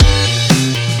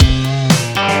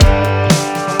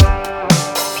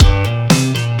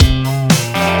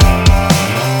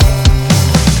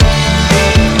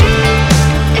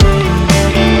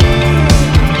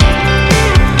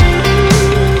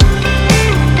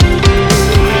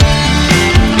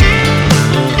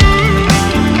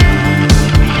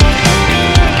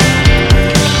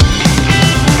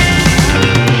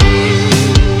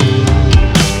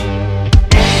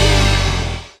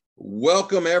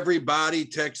Welcome, everybody.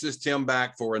 Texas Tim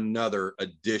back for another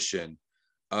edition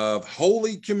of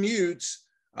Holy Commutes.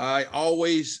 I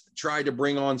always try to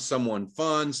bring on someone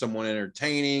fun, someone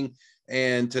entertaining,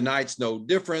 and tonight's no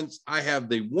different. I have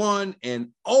the one and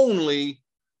only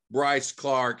Bryce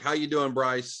Clark. How you doing,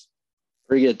 Bryce?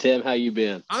 Pretty good, Tim. How you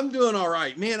been? I'm doing all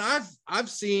right, man. I've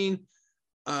seen.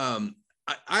 I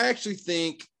actually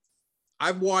think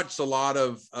I've watched a lot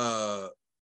of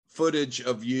footage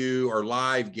of you or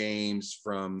live games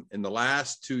from in the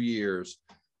last 2 years.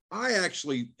 I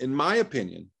actually, in my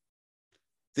opinion,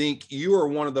 think you are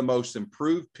one of the most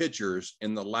improved pitchers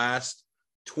in the last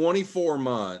 24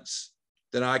 months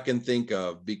that I can think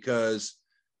of, because,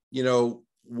 you know,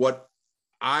 what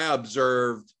I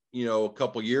observed, you know, a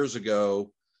couple years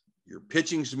ago, your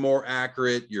pitching's more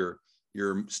accurate, your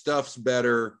stuff's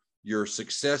better, your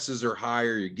successes are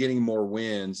higher, you're getting more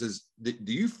wins. Do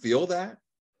you feel that?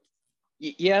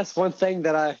 Yes, one thing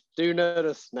that I do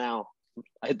notice now,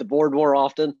 I hit the board more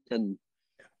often, and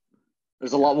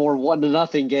there's a lot more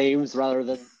 1-0 games rather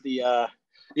than the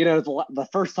the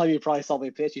first time you probably saw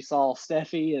me pitch, you saw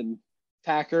Steffi and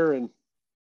Packer and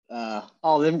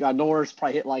all of them guys. Norris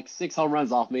probably hit like 6 home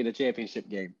runs off me in a championship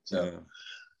game. So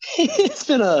it's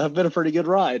been a pretty good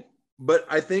ride. But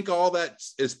I think all that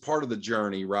is part of the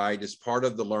journey, right? It's part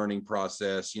of the learning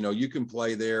process. You know, you can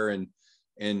play there and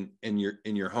in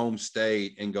your home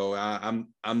state and go,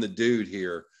 I'm the dude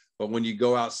here. But when you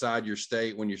go outside your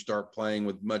state, when you start playing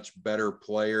with much better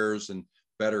players and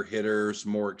better hitters,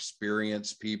 more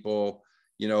experienced people,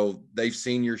 you know, they've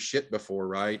seen your shit before,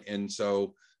 right? And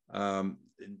so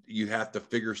you have to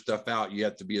figure stuff out. You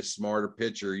have to be a smarter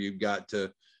pitcher. You got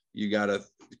to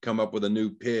come up with a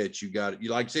new pitch.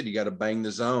 Like I said, you got to bang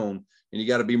the zone, and you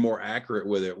got to be more accurate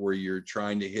with it where you're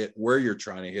trying to hit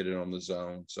it on the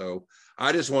zone. So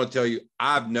I just want to tell you,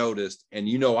 I've noticed, and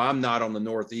you know, I'm not on the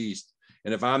Northeast,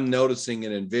 and if I'm noticing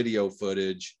it in video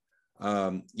footage,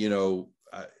 you know,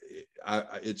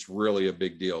 it's really a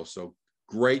big deal. So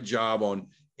great job on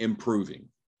improving.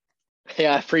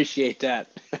 Yeah, I appreciate that.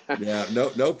 Yeah,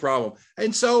 no problem.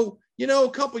 And so, you know,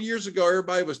 a couple of years ago,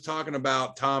 everybody was talking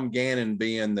about Tom Gannon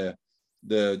being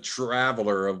the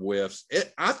traveler of whiffs.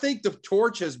 I think the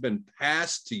torch has been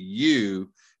passed to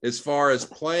you as far as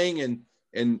playing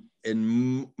in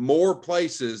more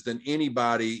places than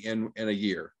anybody in a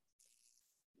year.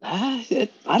 I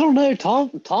don't know.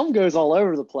 Tom goes all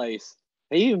over the place.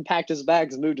 He even packed his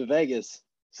bags and moved to Vegas,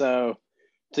 so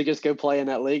to just go play in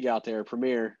that league out there,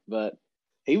 Premier. But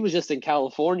he was just in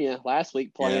California last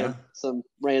week playing some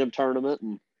random tournament,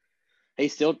 and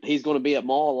he's going to be at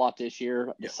Mall a lot this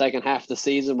year. The second half of the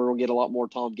season, we're going to get a lot more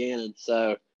Tom Gannon.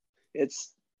 So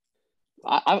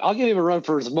I'll give him a run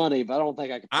for his money, but I don't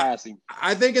think I can pass him.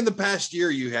 I think in the past year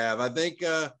you have. I think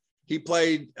he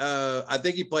played. I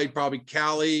think he played probably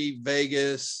Cali,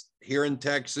 Vegas, here in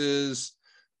Texas.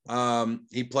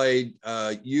 He played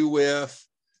UWIF,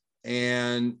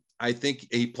 and I think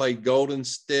he played Golden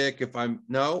Stick. I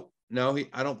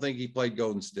don't think he played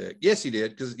Golden Stick. Yes, he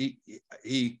did, because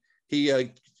he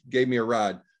gave me a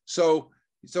ride. So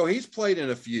he's played in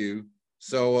a few.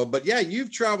 So, but yeah,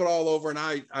 you've traveled all over, and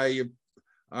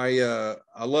I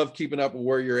love keeping up with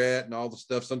where you're at and all the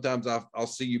stuff. Sometimes I'll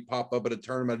see you pop up at a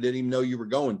tournament I didn't even know you were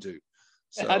going to.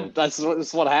 So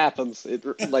that's what happens.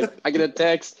 Like I get a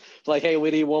text like, "Hey,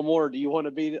 we need one more. Do you want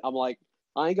to be?" I'm like,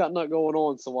 I ain't got nothing going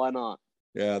on, so why not?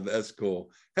 Yeah, that's cool.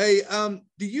 Hey,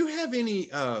 do you have any?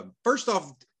 First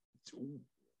off,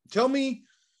 tell me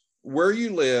where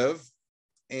you live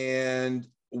and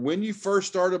when you first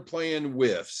started playing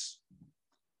whiffs.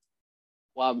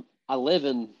 Well, I live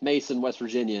in Mason, West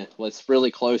Virginia. Well, it's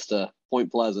really close to Point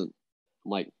Pleasant.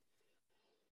 Like,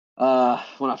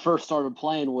 when I first started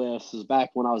playing whiffs was back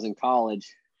when I was in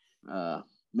college.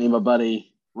 Me and my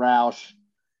buddy Roush,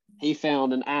 he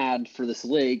found an ad for this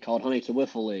league called Huntington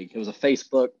Wiffle League. It was a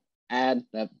Facebook ad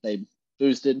that they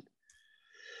boosted.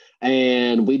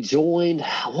 And we joined,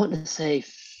 I want to say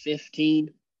 15,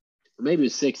 or maybe it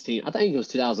was 16. I think it was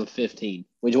 2015.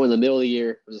 We joined in the middle of the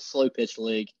year. It was a slow pitch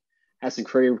league. Had some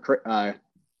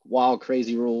wild,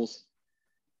 crazy rules.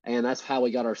 And that's how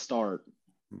we got our start.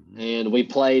 Mm-hmm. And we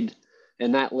played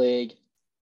in that league.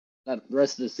 That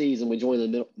rest of the season, we joined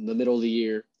in the middle of the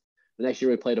year. The next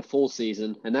year we played a full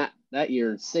season, and that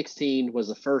year in 16 was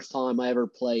the first time I ever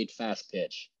played fast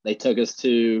pitch. They took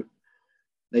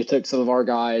some of our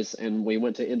guys, and we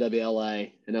went to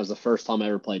NWLA, and that was the first time I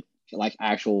ever played like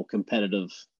actual competitive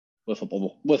wiffle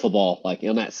ball, like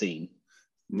in that scene.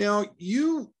 Now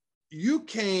you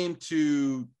came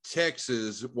to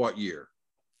Texas what year?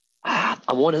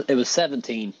 It was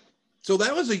 17. So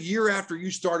that was a year after you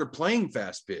started playing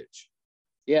fast pitch.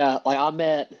 Yeah, like I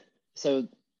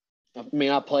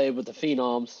played with the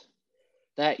Phenoms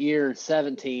that year in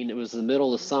 17. It was the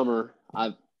middle of the summer.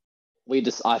 I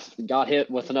got hit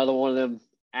with another one of them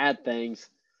ad things,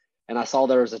 and I saw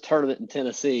there was a tournament in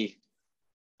Tennessee,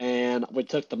 and we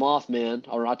took the Mothman,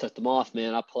 or I took the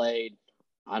Mothman.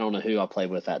 I don't know who I played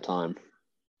with that time.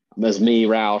 It was me,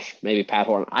 Roush, maybe Pat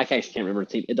Horton. I actually can't remember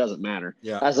the team. It doesn't matter.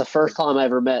 Yeah. That's the first time I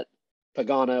ever met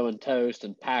Pagano and Toast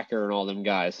and Packer and all them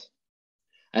guys.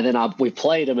 And then we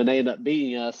played them, and they ended up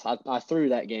beating us. I threw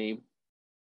that game.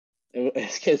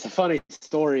 It's a funny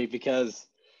story because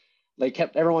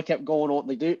everyone kept going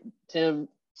on. Tim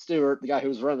Stewart, the guy who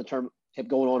was running the tournament, kept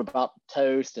going on about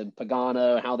Toast and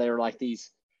Pagano and how they were like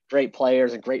these great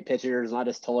players and great pitchers. And I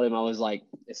just told him, I was like,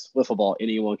 it's wiffle ball.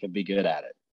 Anyone can be good at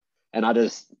it. And I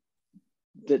just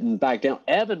didn't back down.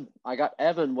 Evan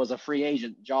was a free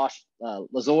agent. Josh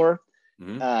Lazor.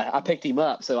 Mm-hmm. I picked him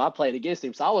up, so I played against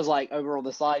him. So I was like over on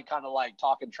the side, kind of like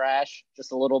talking trash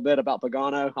just a little bit about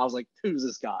Pagano. I was like, who's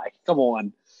this guy? Come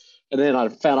on. And then I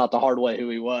found out the hard way who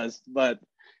he was. But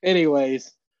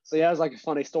anyways, so yeah, it was like a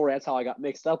funny story. That's how I got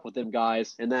mixed up with them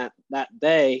guys. And that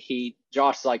day,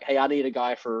 Josh's like, hey, I need a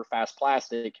guy for Fast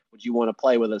Plastic. Would you want to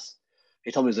play with us?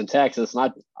 He told me he was in Texas,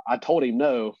 and I told him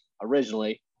no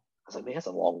originally. I was like, man, that's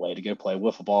a long way to go play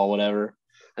wiffle ball, whatever.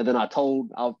 And then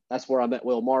that's where I met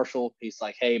Will Marshall. He's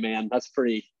like, hey, man, that's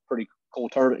pretty cool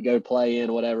tournament to go play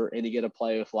in, whatever. And you get to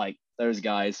play with like those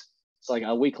guys. So like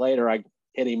a week later, I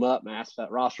hit him up and asked if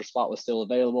that roster spot was still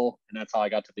available. And that's how I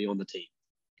got to be on the team.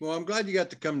 Well, I'm glad you got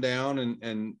to come down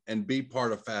and be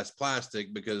part of Fast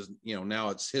Plastic because, now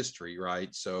it's history,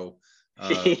 right? So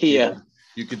yeah,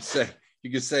 you could say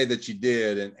that you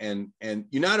did. And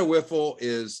United Wiffle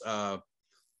is,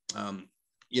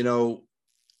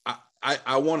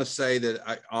 I want to say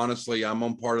that I'm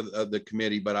on part of the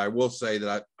committee, but I will say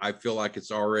that I feel like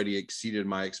it's already exceeded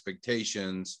my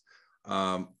expectations.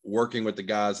 Working with the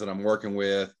guys that I'm working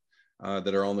with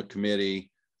that are on the committee,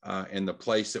 and the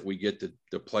place that we get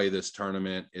to play this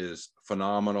tournament is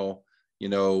phenomenal.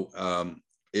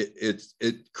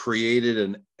 It created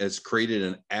an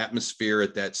atmosphere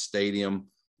at that stadium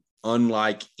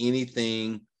unlike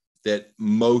anything that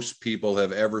most people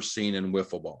have ever seen in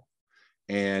wiffle ball.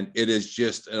 And it is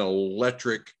just an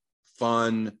electric,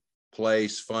 fun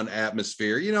place, fun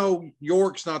atmosphere.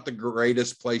 York's not the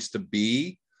greatest place to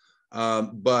be,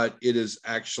 but it is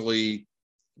actually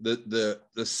the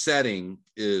setting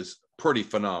is pretty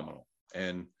phenomenal.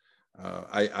 And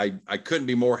I couldn't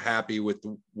be more happy with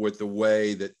the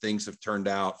way that things have turned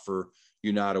out for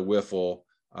United Wiffle.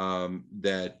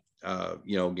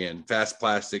 Again, Fast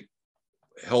Plastic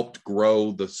helped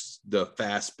grow the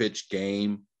fast pitch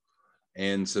game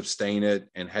and sustain it,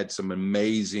 and had some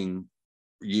amazing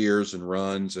years and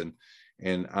runs. And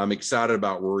I'm excited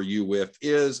about where UWIF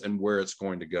is and where it's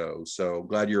going to go. So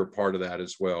glad you're a part of that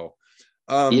as well.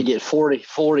 You get 40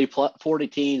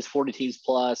 teams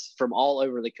plus from all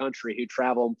over the country who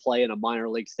travel and play in a minor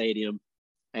league stadium.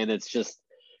 And it's just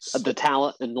the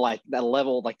talent and like that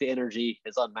level, like the energy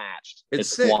is unmatched.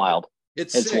 It's wild.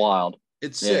 It's wild.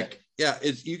 It's sick. Yeah.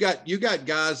 You got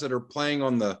guys that are playing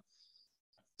on the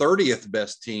 30th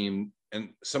best team, and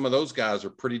some of those guys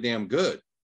are pretty damn good.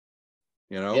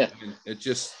 Yeah. And it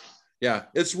just,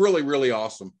 it's really, really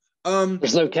awesome.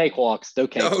 There's no cakewalks. No.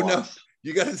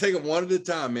 You got to take it one at a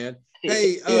time, man.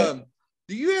 Hey,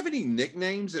 do you have any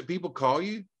nicknames that people call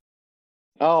you?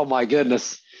 Oh my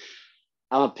goodness.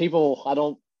 BC's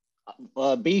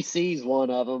one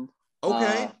of them.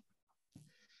 Okay.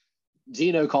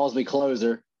 Gino calls me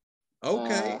Closer.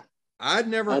 Okay. I'd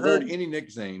never heard any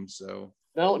nicknames, so.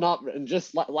 No, not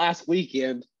just last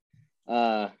weekend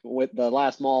with the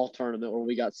last mall tournament where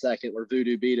we got second, where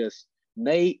Voodoo beat us.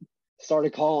 Nate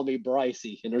started calling me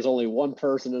Brycey, and there's only one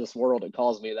person in this world that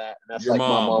calls me that, and that's your like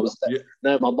mom.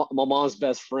 my mom's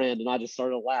best friend. And I just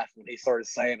started laughing when he started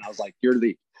saying, I was like, "You're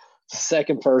the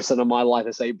second person in my life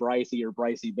to say Brycey or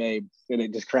Brycey babe," and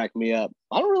it just cracked me up.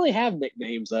 I don't really have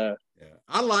nicknames though. Yeah,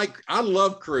 I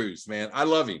love Cruz, man. I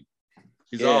love him.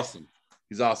 He's awesome.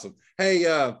 He's awesome. Hey,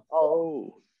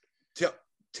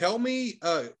 tell me,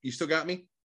 you still got me?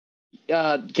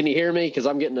 Can you hear me? Because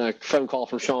I'm getting a phone call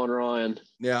from Sean Ryan.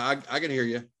 Yeah, I can hear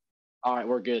you. All right,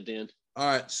 we're good, Dan. All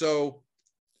right, so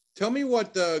tell me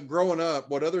what growing up,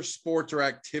 what other sports or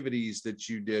activities that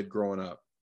you did growing up?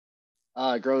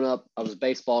 Growing up, I was a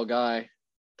baseball guy.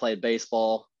 Played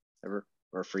baseball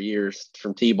for years,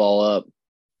 from t-ball up,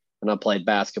 and I played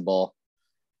basketball.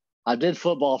 I did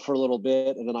football for a little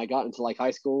bit, and then I got into like high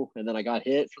school, and then I got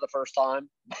hit for the first time.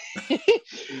 I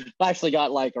actually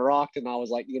got like rocked, and I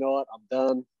was like, you know what? I'm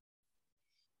done.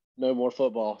 no more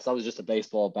football. So I was just a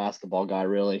baseball, basketball guy,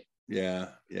 really. Yeah,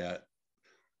 yeah.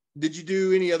 Did you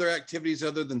do any other activities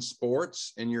other than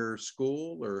sports in your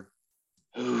school, or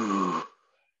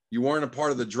you weren't a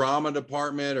part of the drama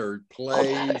department or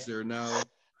plays or no?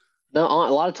 No,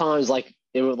 a lot of times, like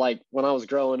it was like when I was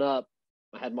growing up,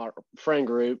 I had my friend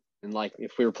group, and like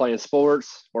if we were playing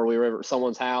sports or we were at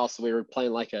someone's house, we were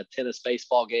playing like a tennis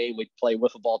baseball game. We'd play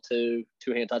wiffle ball too,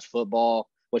 two hand touch football,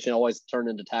 which always turned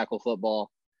into tackle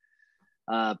football.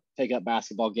 Pick up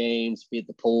basketball games, be at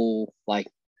the pool. Like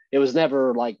it was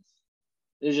never like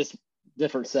it was just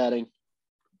different setting.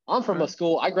 I'm from a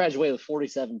school. I graduated with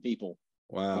 47 people.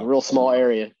 It was a Wow. real small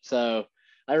area, so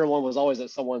everyone was always at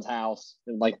someone's house.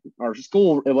 And like our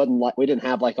school, it wasn't like we didn't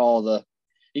have like all the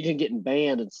you can get in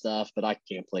band and stuff, but I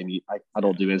can't play music. I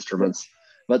don't do instruments.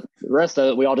 But the rest of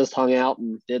it, we all just hung out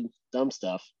and did dumb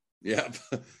stuff. Yeah.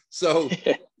 So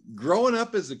growing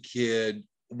up as a kid,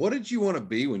 what did you want to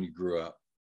be when you grew up?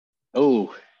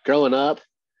 Oh, growing up,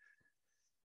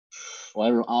 well,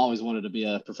 I always wanted to be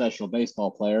a professional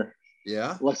baseball player.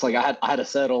 Yeah. Looks like I had to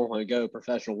settle and go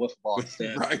professional wiffle ball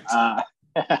instead. Right.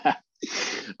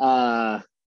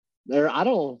 There, I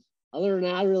don't. Other than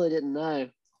that, I really didn't know.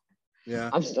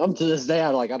 Yeah. I'm to this day.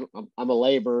 I'm a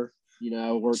laborer, but I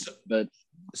don't know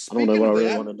Speaking what I of really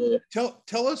that, want to do.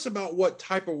 tell us about what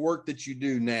type of work that you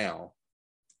do now.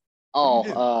 What do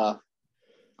you do?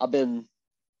 I've been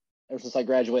ever since I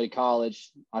graduated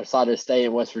college. I decided to stay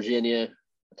in West Virginia.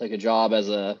 I took a job as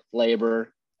a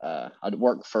laborer. I'd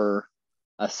work for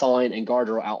a sign and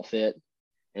guardrail outfit,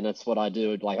 and that's what I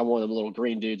do. Like I'm one of them little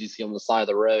green dudes you see on the side of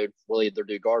the road. We'll either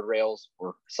do guardrails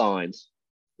or signs,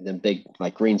 and then big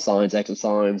like green signs, exit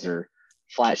signs, or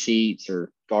flat sheets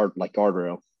or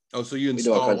guardrail. Oh, so you We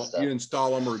do all kinds install of them, stuff. you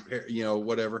install them, repair,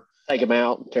 whatever. Take them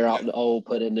out, tear out Yeah. the old,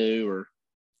 put in new, or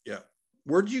Yeah.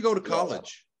 Where did you go to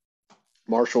college?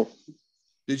 Marshall.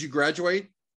 Did you graduate?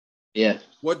 Yeah,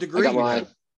 What I degree got you my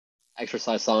have?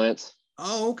 exercise science.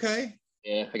 Oh, okay.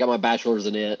 Yeah, I got my bachelor's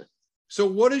in it. So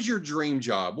what is your dream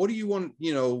job? What do you want,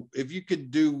 if you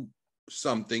could do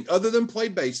something other than play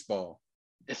baseball?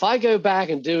 If I go back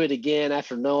and do it again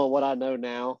after knowing what I know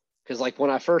now, because like when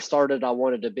I first started, I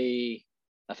wanted to be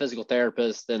a physical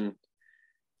therapist, and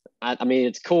I mean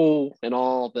it's cool and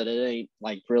all, but it ain't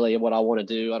like really what I want to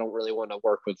do. I don't really want to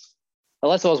work with,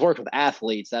 unless I was working with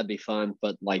athletes, that'd be fun.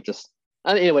 But like just,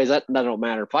 anyways, that don't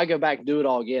matter. If I go back and do it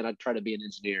all again, I'd try to be an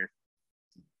engineer.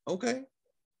 Okay.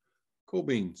 Cool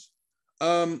beans.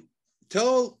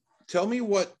 Tell me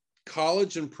what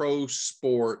college and pro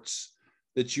sports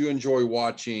that you enjoy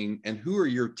watching, and who are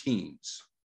your teams?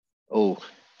 Oh,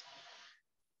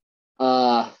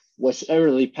 which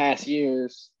over the past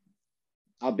years,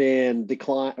 I've been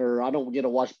declined, or I don't get to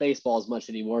watch baseball as much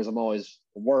anymore as I'm always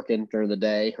working during the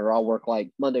day, or I'll work like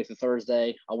Monday through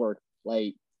Thursday. I'll work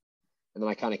late, and then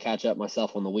I kind of catch up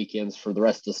myself on the weekends for the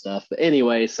rest of the stuff. But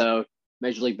anyway, so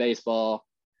Major League Baseball,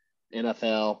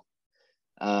 NFL,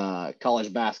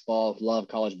 college basketball, love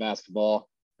college basketball,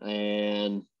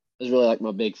 and it's really like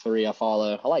my big three I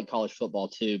follow. I like college football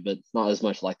too, but not as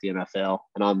much like the NFL.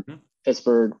 And I'm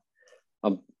Pittsburgh.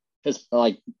 I'm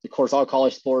like, of course, all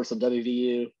college sports. I'm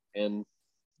WVU, and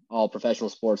all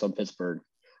professional sports. I'm Pittsburgh.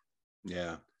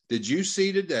 Yeah. Did you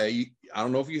see today? I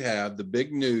don't know if you have the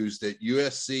big news that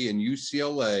USC and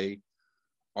UCLA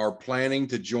are planning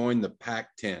to join the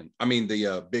Pac-10. I mean,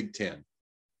 the Big Ten.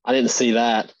 I didn't see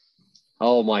that.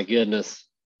 Oh my goodness!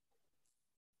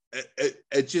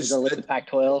 It just They're going to leave the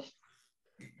Pac-12.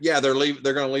 Yeah, they're going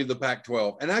to leave the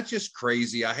Pac-12, and that's just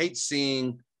crazy. I hate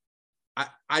seeing.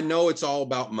 I know it's all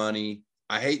about money.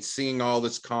 I hate seeing all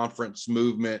this conference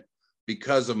movement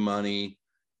because of money.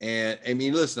 And I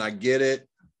mean, listen, I get it,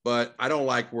 but I don't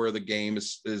like where the game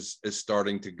is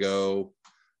starting to go.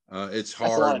 It's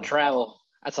hard. That's a lot of travel.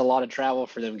 That's a lot of travel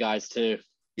for them guys too.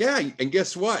 Yeah, and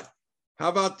guess what? How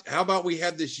about we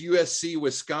have this USC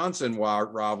Wisconsin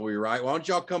rivalry, right? Why don't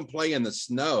y'all come play in the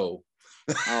snow?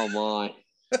 Oh my.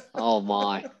 Oh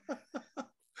my.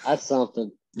 That's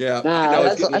something. Yeah. Nah,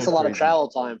 that's a lot of travel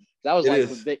time. That was like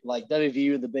with big, like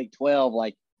WVU and the Big 12.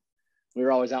 Like we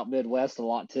were always out Midwest a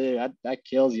lot too. That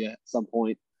kills you at some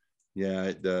point. Yeah,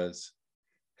 it does.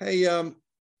 Hey,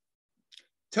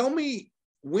 tell me,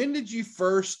 when did you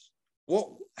first?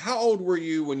 Well, how old were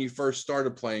you when you first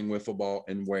started playing wiffle ball,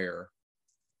 and where?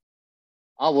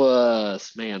 I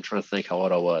was, man, I'm trying to think how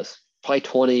old I was. Probably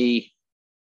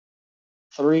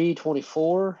 23,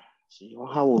 24.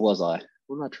 How old was I?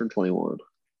 When did I turn 21?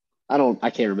 I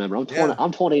can't remember. I'm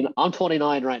 20. Yeah. I'm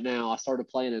 29 right now. I started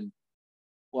playing in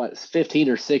 15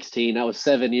 or 16. That was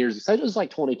 7 years. So it was like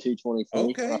 22,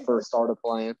 23 when I first started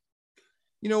playing.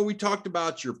 You know, we talked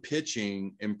about your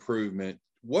pitching improvement.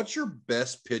 What's your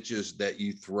best pitches that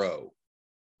you throw?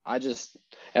 I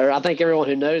think everyone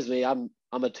who knows me, I'm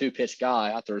a 2-pitch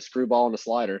guy. I throw a screwball and a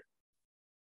slider.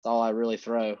 That's all I really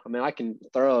throw. I mean, I can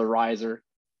throw a riser,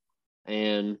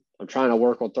 and I'm trying to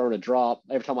work on throwing a drop.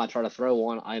 Every time I try to throw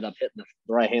one, I end up hitting the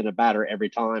right-handed batter every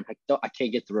time. I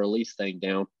can't get the release thing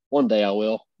down. One day I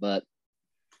will, but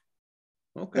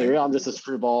okay, I'm just a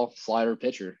screwball slider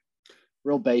pitcher.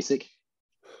 Real basic.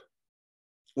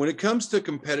 When it comes to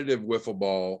competitive wiffle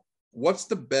ball, what's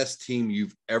the best team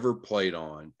you've ever played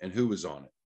on, and who was on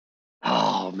it?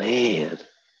 Oh man,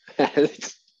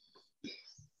 That's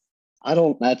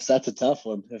a tough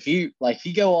one. If you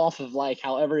go off of like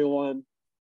how everyone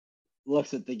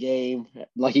looks at the game,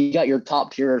 like you got your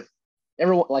top tier.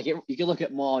 Everyone you can look at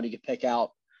them all and you can pick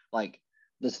out like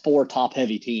there's 4 top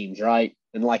heavy teams, right?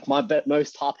 And like my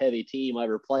most top heavy team I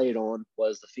ever played on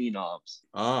was the Phenoms.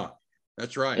 Ah,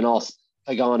 that's right. And also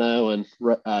Pagano and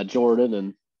Jordan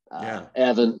and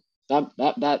Evan.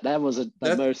 That was the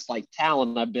most like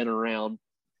talent I've been around.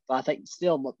 But I think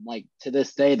still like to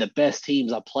this day, the best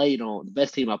team I played on,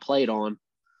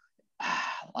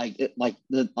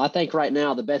 I think right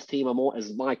now the best team I'm on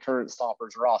is my current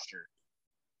Stoppers roster.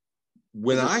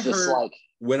 When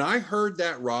I heard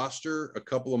that roster a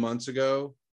couple of months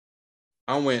ago,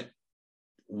 I went,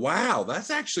 wow, that's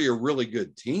actually a really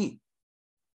good team.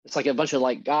 It's like a bunch of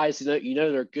like guys who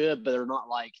they're good, but they're not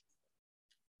like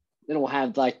they don't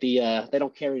have like they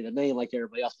don't carry the name like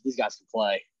everybody else, but these guys can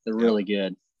play. They're really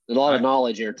good. There's a lot of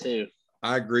knowledge here too.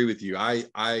 I agree with you.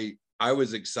 I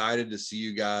was excited to see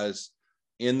you guys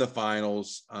in the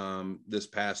finals this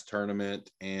past tournament,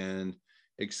 and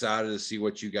excited to see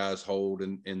what you guys hold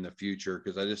in the future,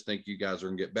 because I just think you guys are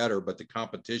gonna get better. But the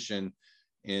competition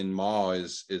in MAW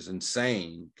is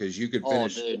insane, because you could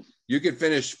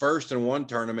finish first in one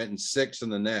tournament and 6th in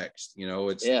the next. You know,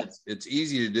 it's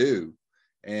easy to do,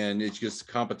 and it's just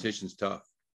competition's tough.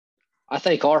 I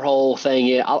think our whole thing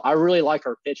is I really like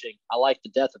our pitching. I like the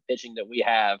depth of pitching that we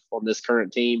have on this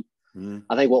current team. Mm-hmm.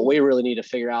 I think what we really need to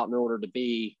figure out in order to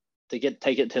take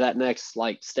it to that next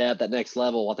like step, that next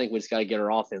level, I think we just got to get our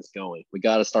offense going. We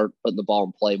got to start putting the ball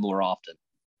in play more often.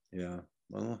 Yeah,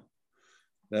 well,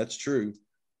 that's true.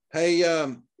 Hey,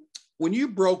 when you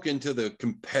broke into the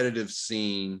competitive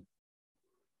scene,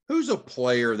 who's a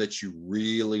player that you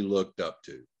really looked up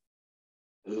to?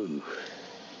 Ooh.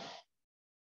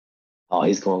 Oh,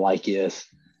 he's going to like this.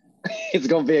 It's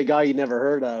going to be a guy you never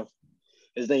heard of.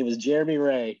 His name is Jeremy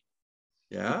Ray.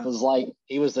 Yeah.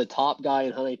 He was the top guy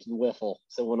in Huntington Wiffle.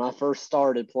 So when I first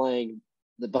started playing,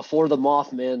 before the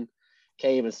Mothmen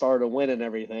came and started winning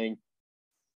everything,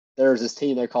 there was this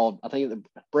team they called, I think, the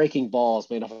Breaking Balls.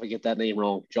 Man, if I get that name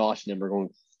wrong, Josh and them are going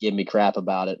to give me crap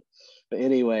about it. But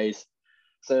anyways,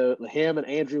 so him and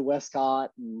Andrew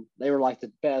Westcott, and they were like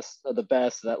the best of the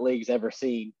best that league's ever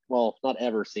seen. Well, not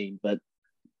ever seen, but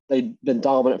they'd been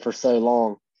dominant for so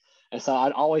long. And so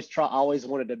I always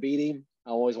wanted to beat him.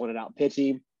 I always wanted to out pitch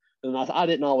him. And I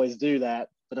didn't always do that,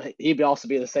 but he'd also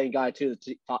be the same guy too,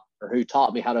 who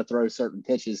taught me how to throw certain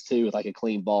pitches too, with like a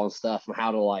clean ball and stuff, and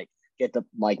how to like get the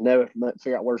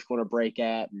figure out where it's going to break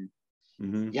at, and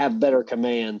you have better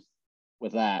command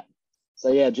with that.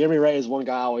 So yeah, Jimmy Ray is one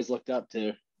guy I always looked up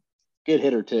to. Good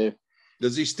hitter too.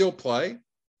 Does he still play?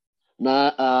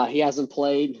 No, he hasn't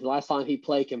played. The last time he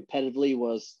played competitively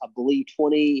was, I believe,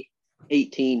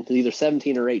 2018. Either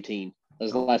 17 or 18. That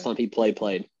was the last time he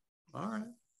played. All right.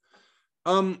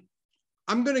 I'm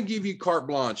going to give you carte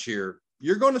blanche here.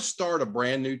 You're going to start a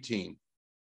brand new team,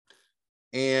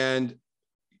 and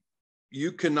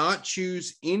you cannot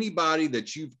choose anybody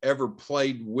that you've ever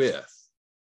played with.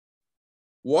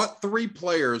 What 3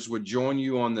 players would join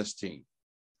you on this team?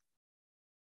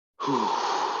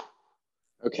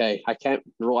 Okay, I can't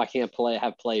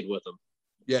have played with them.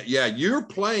 Yeah, you're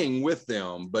playing with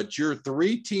them, but you're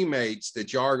 3 teammates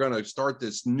that you are going to start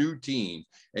this new team,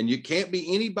 and you can't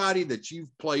be anybody that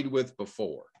you've played with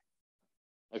before.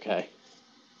 Okay.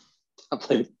 I'll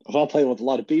play with a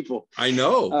lot of people. I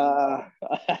know.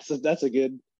 That's a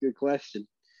good question.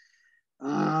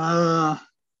 All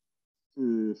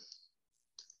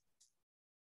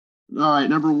right,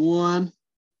 number 1,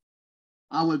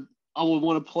 I would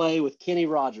want to play with Kenny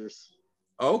Rogers.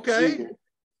 Okay.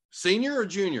 Senior or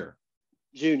junior?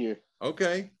 Junior.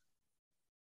 Okay.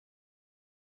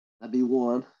 That'd be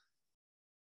 1.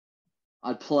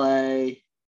 I'd play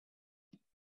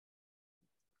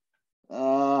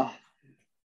Milstead.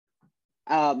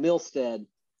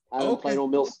 I haven't played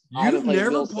on Milstead. You've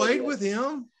never played with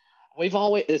him?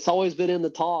 It's always been in the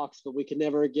talks, but we could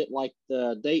never get like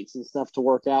the dates and stuff to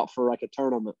work out for like a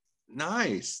tournament.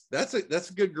 Nice. That's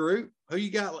a good group. Who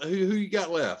you got? Who you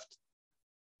got left?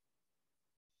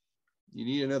 You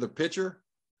need another pitcher?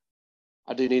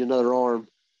 I do need another arm.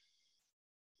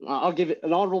 I'll give it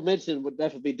an honorable mention. Would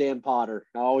definitely be Dan Potter.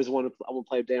 I want to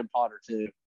play Dan Potter too.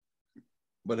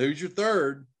 But who's your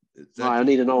third? I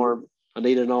need an arm.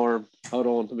 Hold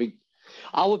on.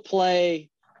 I would play.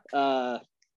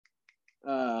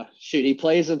 He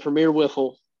plays in Premier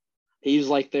Wiffle. He's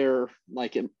like their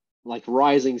like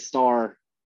rising star.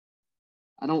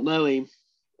 I don't know him.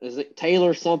 Is it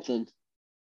Taylor something?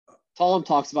 Tom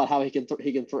talks about how he can play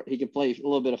a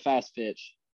little bit of fast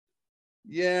pitch.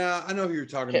 Yeah, I know who you're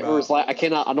talking about.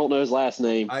 I don't know his last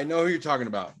name. I know who you're talking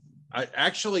about.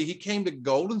 He came to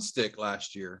Golden Stick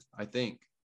last year, I think.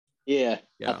 Yeah.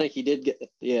 I think he did get.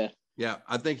 Yeah. Yeah,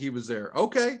 I think he was there.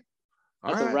 Okay.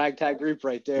 That's a ragtag group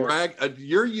right there.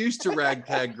 You're used to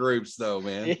ragtag groups, though,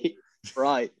 man.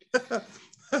 Right.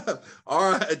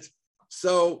 All right.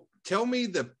 So tell me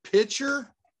the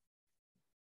pitcher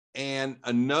and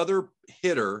another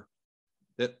hitter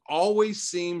that always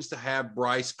seems to have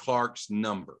Bryce Clark's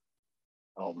number.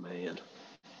 Oh, man.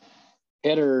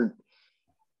 Hitter.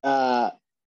 It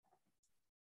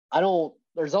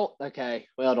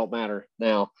don't matter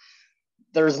now.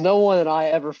 There's no one that I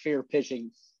ever fear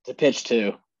pitching to pitch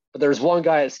to, but there's one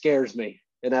guy that scares me,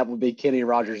 and that would be Kenny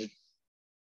Rogers.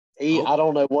 I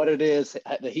don't know what it is.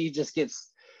 He just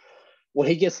when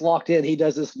he gets locked in, he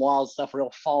does this wild stuff where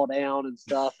he'll fall down and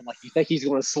stuff. And like, you think he's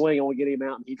going to swing and we'll get him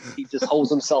out, and he just holds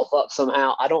himself up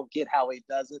somehow. I don't get how he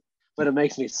does it, but it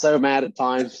makes me so mad at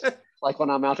times. Like when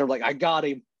I'm out there, I'm like, I got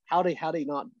him. How did he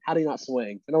not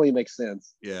swing? It only makes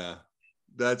sense. Yeah.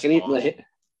 That's awesome.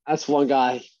 That's one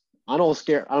guy. I'm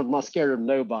not scared of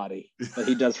nobody, but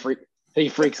he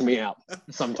freaks me out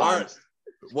sometimes.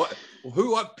 Right.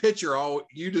 What pitcher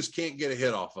you just can't get a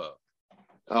hit off of?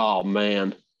 Oh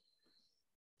man.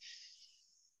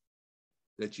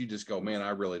 That you just go, man, I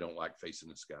really don't like facing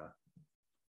this guy.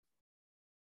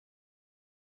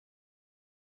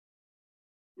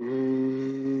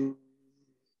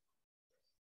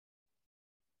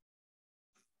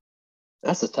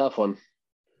 That's a tough one.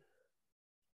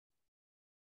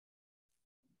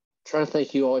 Trying to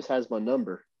think who always has my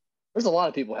number. There's a lot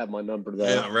of people have my number though.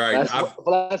 Yeah, right.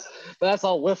 But that's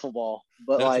all wiffle ball.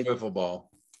 But that's wiffle ball.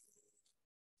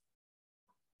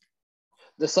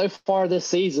 So far this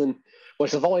season,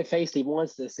 which I've only faced him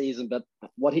once this season, but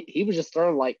what he was just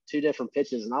throwing like two different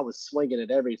pitches, and I was swinging at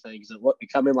everything because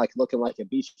it come in like looking like a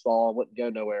beach ball and wouldn't go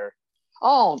nowhere.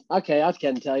 Oh, okay, I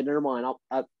can tell you. Never mind.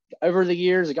 Over the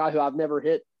years, a guy who I've never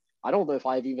hit, I don't know if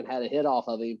I've even had a hit off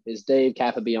of him, is Dave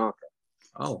Capabianca.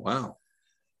 Oh, wow.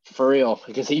 For real,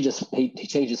 because he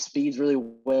changes speeds really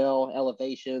well,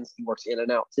 elevations. He works in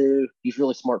and out too. He's a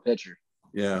really smart pitcher.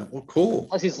 Yeah, well, cool.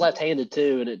 Plus he's left-handed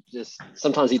too, and it just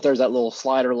sometimes he throws that little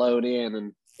slider load in,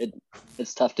 and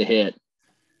it's tough to hit.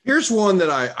 Here's one that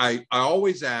I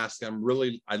always ask. I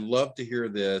love to hear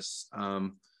this. I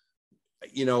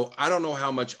don't know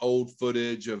how much old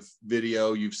footage of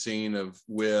video you've seen of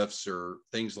whiffs or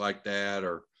things like that.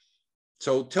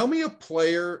 So tell me a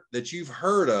player that you've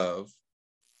heard of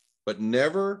but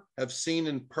never have seen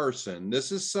in person.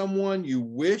 This is someone you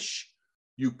wish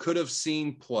you could have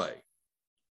seen play.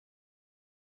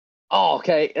 Oh,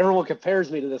 okay. Everyone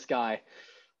compares me to this guy.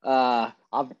 I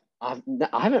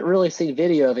haven't really seen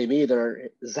video of him either.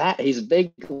 Zach, he's a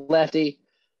big lefty.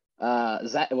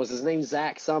 Zach, was his name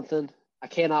Zach something? I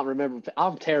cannot remember.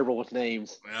 I'm terrible with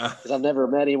names because I've never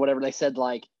met him. Whatever they said,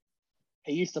 like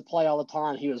he used to play all the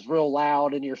time. He was real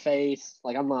loud in your face.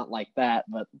 Like I'm not like that,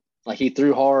 but like he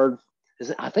threw hard.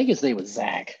 I think his name was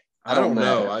Zach. I don't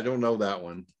know. I don't know that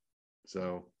one.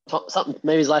 So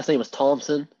maybe his last name was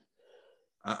Thompson.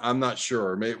 I'm not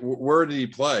sure. Where did he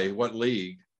play? What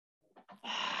league?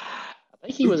 I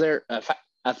think he was there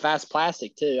at Fast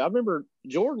Plastic too. I remember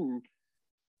Jordan.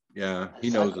 Yeah, he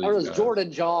knows. It was Jordan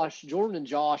and Josh. Jordan and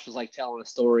Josh was like telling a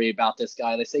story about this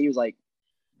guy. They say he was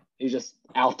just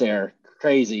out there,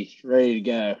 crazy, ready to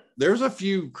go. There's a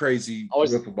few crazy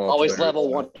always level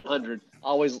 100.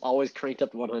 Always cranked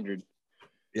up to 100.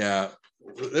 Yeah,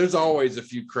 there's always a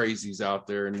few crazies out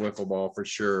there in wiffle ball for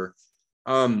sure.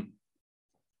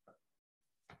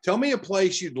 Tell me a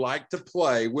place you'd like to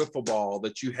play wiffle ball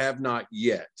that you have not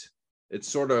yet. It's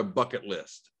sort of a bucket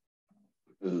list.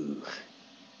 Ooh.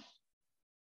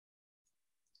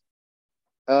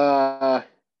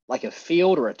 Like a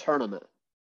field or a tournament?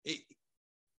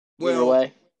 Either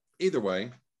way.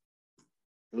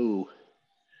 Ooh.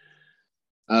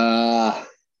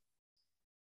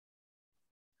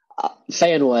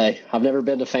 Fanway. I've never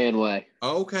been to Fanway.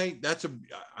 Okay, that's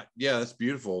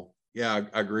beautiful. Yeah,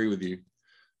 I agree with you.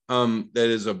 that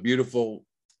is a beautiful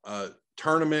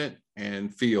tournament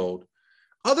and field.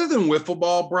 Other than wiffle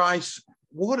ball, Bryce,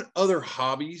 what other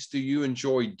hobbies do you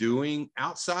enjoy doing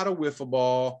outside of wiffle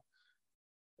ball?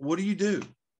 What do you do?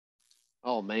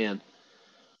 Oh man,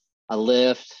 I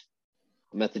lift.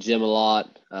 I'm at the gym a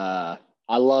lot. I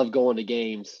love going to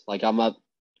games. Like I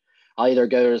either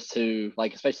go to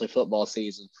like especially football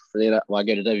season. I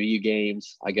go to WU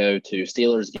games. I go to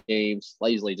Steelers games.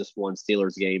 Usually just one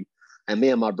Steelers game. And me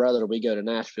and my brother, we go to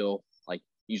Nashville like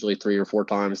usually 3 or 4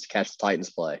 times to catch the Titans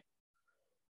play.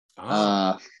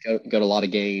 Go to a lot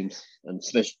of games and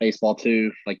especially baseball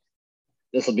too. Like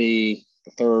this will be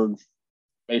the third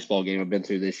baseball game I've been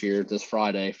to this year. This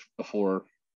Friday before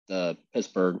the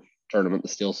Pittsburgh tournament, the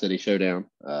Steel City Showdown.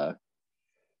 I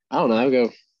don't know.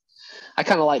 I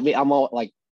kind of like me. I'm all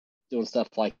like doing stuff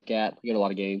like that. We get a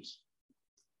lot of games.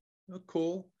 Oh,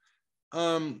 cool.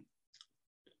 Want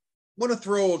to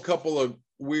throw a couple of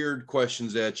weird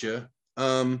questions at you.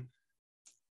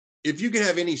 If you could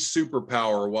have any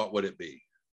superpower, what would it be?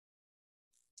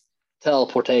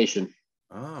 Teleportation.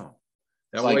 Oh,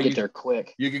 that so way I get there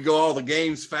quick. You could go all the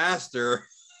games faster.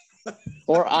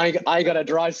 Or I got to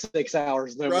drive 6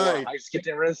 hours. No right. More. I just get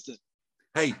there instant.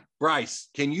 Hey, Bryce,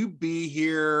 can you be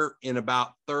here in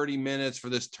about 30 minutes for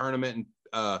this tournament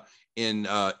in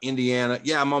Indiana?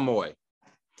 Yeah, I'm on my way.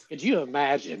 Could you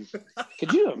imagine?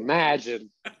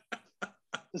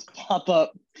 Just pop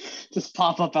up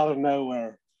out of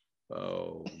nowhere.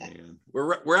 Oh man,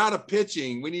 we're out of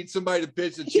pitching. We need somebody to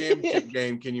pitch the championship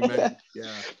game. Can you imagine?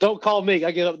 Yeah. Don't call me.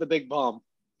 I get up the big bomb.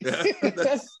 Yeah,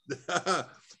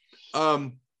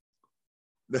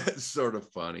 that's sort of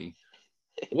funny.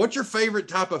 What's your favorite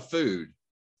type of food?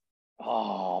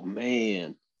 Oh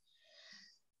man,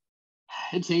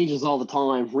 it changes all the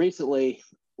time. Recently,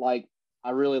 like I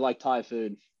really like Thai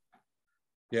food.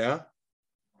 Yeah.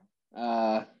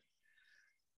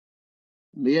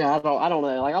 Yeah, I don't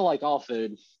know. Like I like all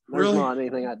food. There's really? Not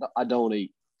anything I don't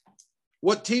eat.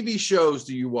 What TV shows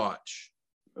do you watch?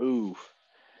 Ooh.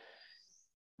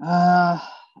 I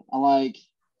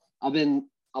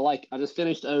just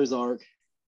finished Ozark.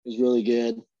 It was really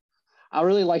good. I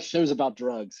really like shows about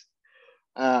drugs.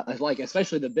 Like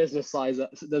especially the business side of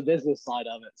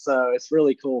it. So it's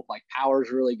really cool. Like Power's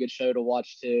a really good show to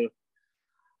watch too.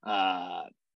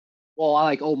 Well, I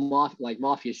like old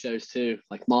mafia shows too,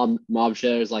 like mob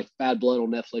shows. Like Bad Blood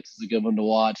on Netflix is a good one to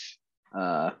watch.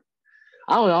 I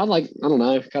don't know. I don't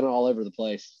know, kind of all over the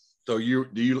place. So you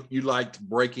liked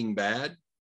Breaking Bad?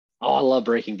 Oh, I love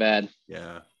Breaking Bad.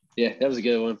 Yeah, that was a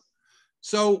good one.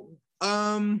 So,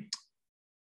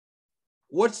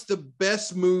 what's the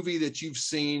best movie that you've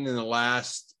seen in the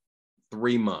last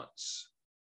 3 months?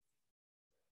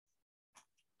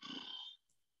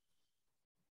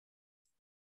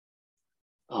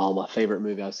 Oh, my favorite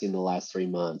movie I've seen in the last 3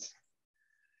 months.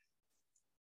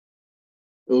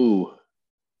 Ooh.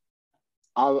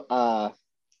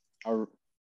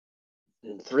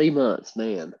 In 3 months,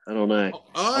 man. I don't know.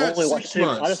 I only watched 2.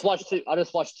 I just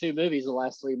watched 2 movies in the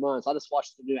last 3 months. I just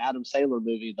watched the new Adam Sandler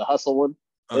movie, The Hustle one.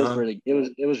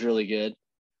 It was really good.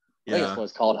 I think it's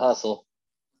what's called Hustle.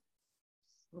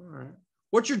 All right.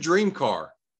 What's your dream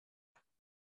car?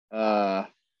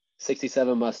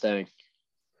 67 Mustang.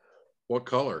 What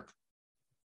color?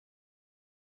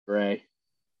 Gray.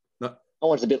 No. I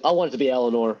want it to be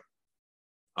Eleanor.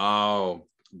 Oh,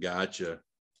 gotcha.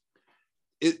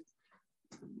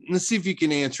 Let's see if you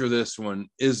can answer this one.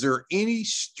 Is there any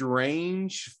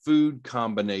strange food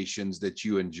combinations that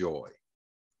you enjoy?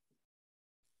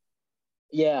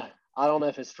 Yeah, I don't know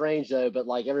if it's strange though, but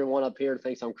like everyone up here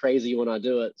thinks I'm crazy when I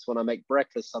do it. It's when I make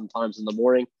breakfast sometimes in the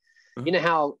morning. Uh-huh. You know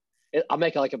how I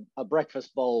make like a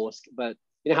breakfast bowl, but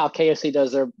you know how KFC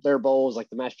does their bowls, like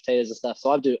the mashed potatoes and stuff.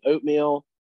 So I do oatmeal,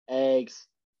 eggs,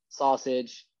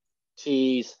 sausage,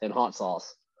 cheese, and hot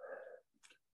sauce.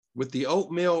 With the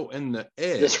oatmeal and the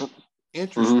eggs,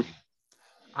 interesting. Mm-hmm.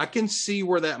 I can see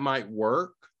where that might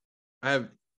work.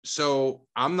 So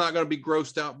I'm not going to be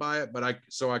grossed out by it, but I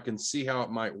can see how it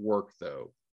might work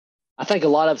though. I think a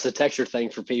lot of it's a texture thing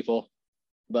for people,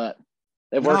 but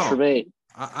it works for me.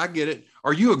 I get it.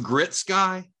 Are you a grits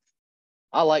guy?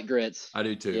 I like grits. I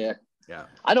do too. Yeah.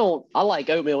 I like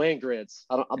oatmeal and grits.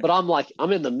 But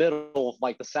I'm in the middle,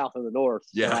 like the South and the North.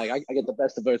 Yeah. So like I get the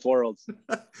best of both worlds.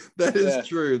 That is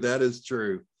true. That is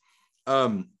true.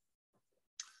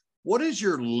 What is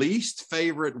your least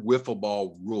favorite wiffle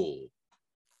ball rule?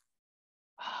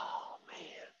 Oh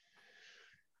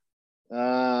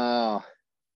man.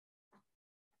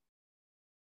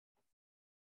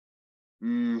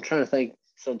 I'm trying to think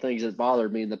some things that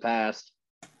bothered me in the past.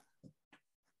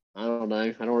 I don't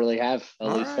know. I don't really have a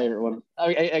All least right. favorite one.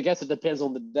 I guess it depends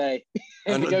on the day.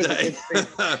 If On it the goes day. against me,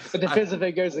 it depends if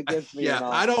it goes against me or Yeah,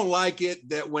 I not. don't like it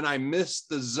that when I miss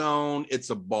the zone, it's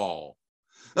a ball.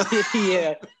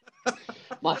 Yeah.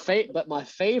 But my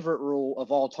favorite rule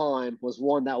of all time was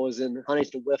one that was in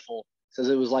Huntington Wiffle, because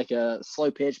it was like a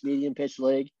slow pitch, medium pitch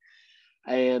league,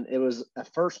 and it was a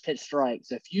first pitch strike.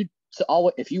 So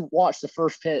if you watch the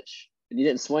first pitch and you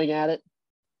didn't swing at it,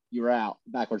 you're out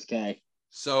backwards K.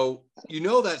 So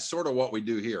that's sort of what we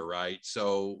do here, right?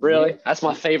 So Really, that's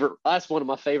my favorite. That's one of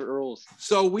my favorite rules.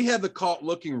 So we have the caught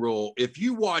looking rule. If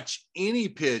you watch any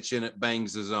pitch and it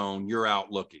bangs the zone, you're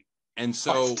out looking. And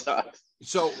so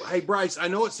hey, Bryce, I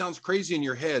know it sounds crazy in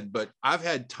your head, but I've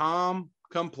had Tom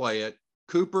come play it.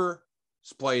 Cooper's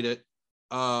played it.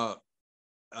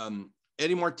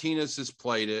 Eddie Martinez has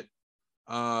played it.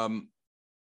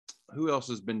 Who else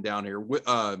has been down here?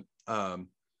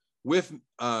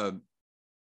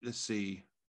 Let's see.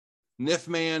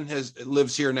 Niffman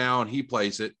lives here now and he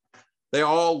plays it. They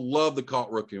all love the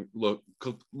caught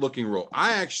looking rule.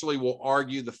 I actually will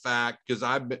argue the fact, because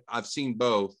I've seen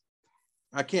both.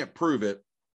 I can't prove it,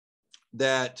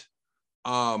 that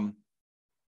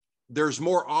there's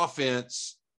more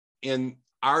offense in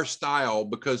our style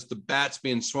because the bat's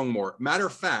being swung more. Matter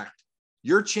of fact,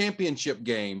 your championship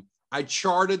game, I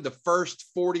charted the first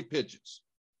 40 pitches.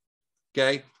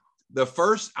 Okay. The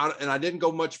first, and I didn't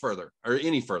go much further or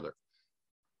any further.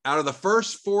 Out of the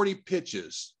first 40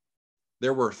 pitches,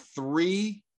 there were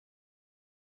 3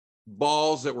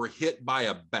 balls that were hit by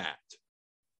a bat.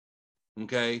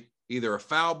 Okay. Either a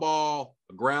foul ball,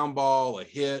 a ground ball, a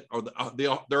hit, or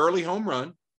the early home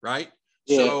run, right?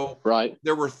 Yeah, so right.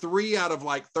 There were 3 out of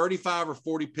like 35 or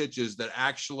 40 pitches that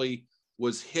actually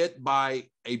was hit by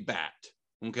a bat.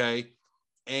 Okay.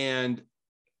 And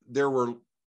there were,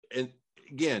 and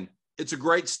again, it's a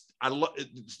great, I love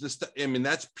it's just, I mean,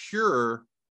 that's pure,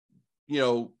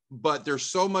 but there's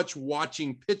so much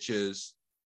watching pitches,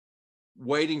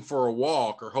 waiting for a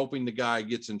walk or hoping the guy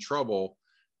gets in trouble.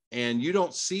 And you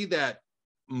don't see that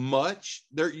much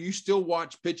there. You still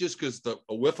watch pitches because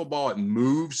a wiffle ball, it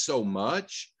moves so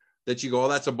much that you go, oh,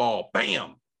 that's a ball,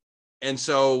 bam. And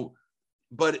so,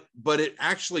 but it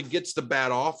actually gets the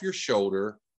bat off your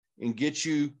shoulder and gets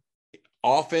you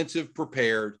offensive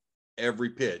prepared every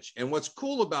pitch. And what's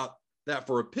cool about that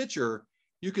for a pitcher,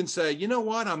 you can say, you know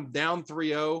what, I'm down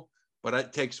 3-0, but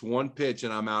it takes one pitch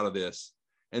and I'm out of this.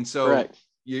 And so Correct.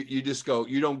 You just go,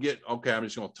 you don't get, okay, I'm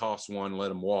just going to toss one and let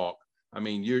them walk. I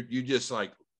mean, you just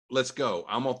like, let's go.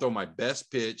 I'm going to throw my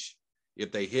best pitch.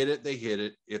 If they hit it, they hit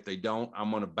it. If they don't,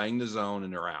 I'm going to bang the zone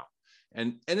and they're out.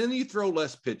 And then you throw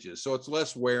less pitches. So it's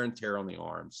less wear and tear on the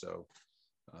arm. So,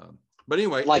 but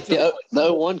anyway. Like the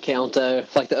 0-1 count, though,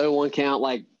 like the 0-1 count,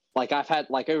 like I've had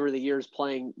like over the years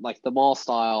playing like the mall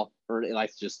style or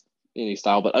like just any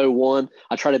style, but 0-1,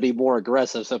 I try to be more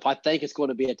aggressive. So if I think it's going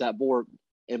to be at that board,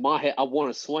 in my head, I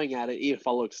want to swing at it even if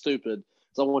I look stupid.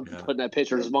 So I want to put in that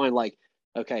pitcher's mind like,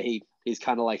 okay, he's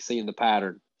kind of like seeing the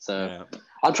pattern. So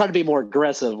I'm trying to be more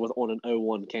aggressive on an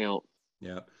 0-1 count.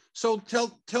 Yeah. So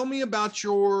tell me about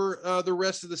your the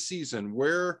rest of the season.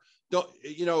 Where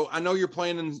I know you're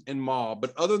playing in Mall,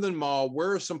 but other than Mall,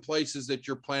 where are some places that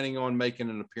you're planning on making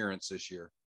an appearance this year?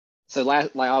 So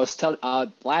like I was telling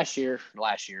last year,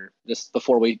 just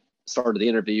before we started the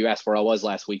interview, you asked where I was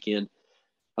last weekend.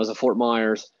 I was at Fort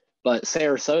Myers, but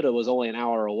Sarasota was only an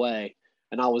hour away,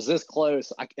 and I was this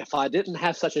close. If I didn't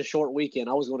have such a short weekend,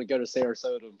 I was going to go to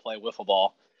Sarasota and play wiffle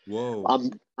ball. Whoa!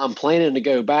 I'm planning to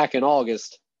go back in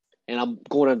August, and I'm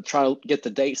going to try to get the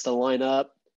dates to line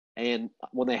up. And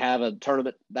when they have a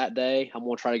tournament that day, I'm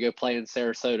going to try to go play in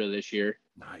Sarasota this year.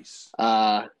 Nice.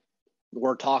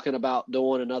 We're talking about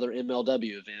doing another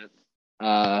MLW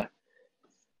event,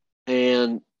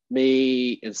 and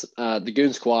me and the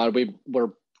Goon Squad,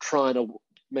 we're trying to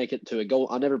make it to a goal.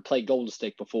 I never played Golden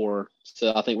Stick before,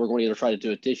 so I think we're going to either try to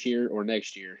do it this year or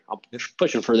next year. I'm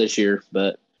pushing for this year,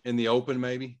 but in the Open,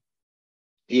 maybe.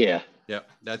 Yeah. Yep,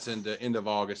 that's in the end of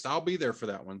August. I'll be there for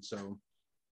that one. So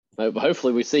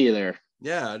hopefully we see you there.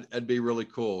 Yeah, that'd be really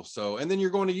cool. So, and then you're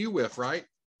going to UWIF, right?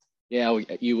 Yeah, we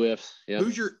UWIF. Yeah.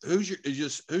 Who's your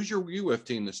UWIF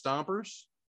team? The Stompers?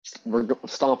 We're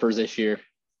Stompers this year.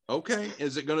 Okay.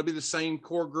 Is it going to be the same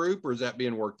core group or is that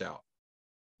being worked out?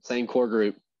 Same core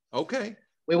group. Okay.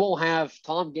 We won't have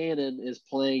Tom Gannon is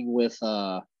playing with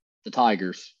the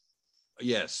Tigers.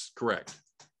 Yes, correct.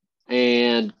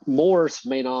 And Morse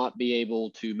may not be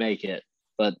able to make it,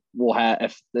 but we'll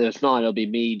have, if not, it'll be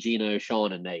me, Gino,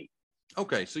 Sean, and Nate.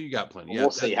 Okay, so you got plenty.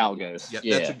 We'll see how it goes.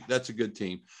 Yeah, that's a good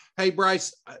team. Hey,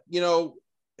 Bryce,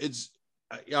 it's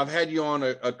I've had you on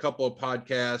a couple of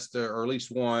podcasts, or at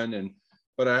least one,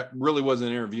 but I really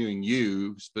wasn't interviewing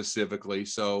you specifically.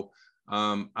 So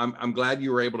I'm glad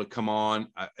you were able to come on.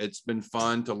 It's been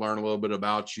fun to learn a little bit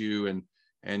about you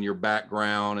and your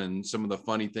background and some of the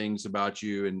funny things about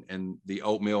you and the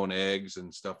oatmeal and eggs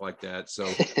and stuff like that. So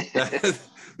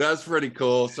that's pretty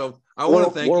cool. So I want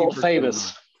to thank you. World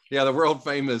famous. Yeah, the world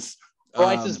famous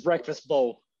Bryce's breakfast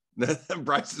bowl.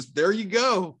 Bryce's. There you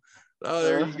go. Oh,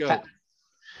 there you go.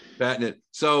 Patting it.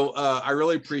 So I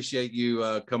really appreciate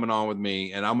you coming on with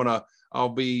me, and I'll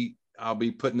be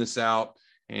putting this out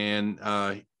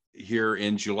and here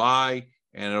in July,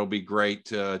 and it'll be great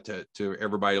to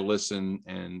everybody listen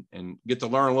and get to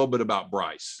learn a little bit about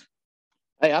Bryce.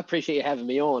 Hey, I appreciate you having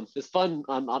me on. It's fun.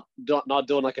 I'm not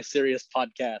doing like a serious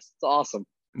podcast. It's awesome.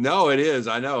 No, it is.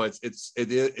 I know it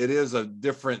is a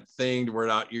different thing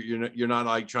where you're not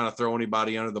like trying to throw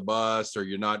anybody under the bus, or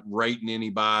you're not rating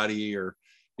anybody, or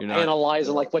you're not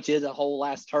analyzing like what you did the whole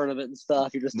last tournament and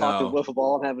stuff. You're just talking wiffle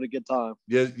ball and having a good time.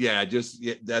 Yeah,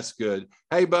 that's good.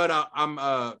 Hey, bud,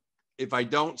 I'm if I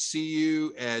don't see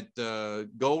you at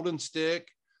Golden Stick,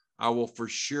 I will for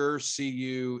sure see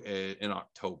you in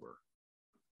October.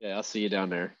 Yeah, I'll see you down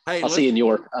there. Hey, I'll see you in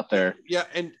York up there. Yeah,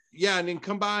 and then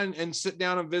come by and sit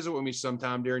down and visit with me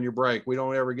sometime during your break. We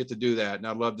don't ever get to do that, and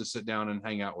I'd love to sit down and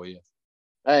hang out with you.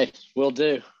 Hey, will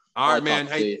do. All right, man.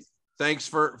 Hey, thanks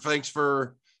for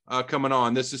coming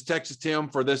on. This is Texas Tim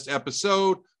for this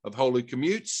episode of Holy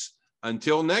Commutes.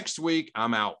 Until next week,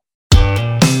 I'm out.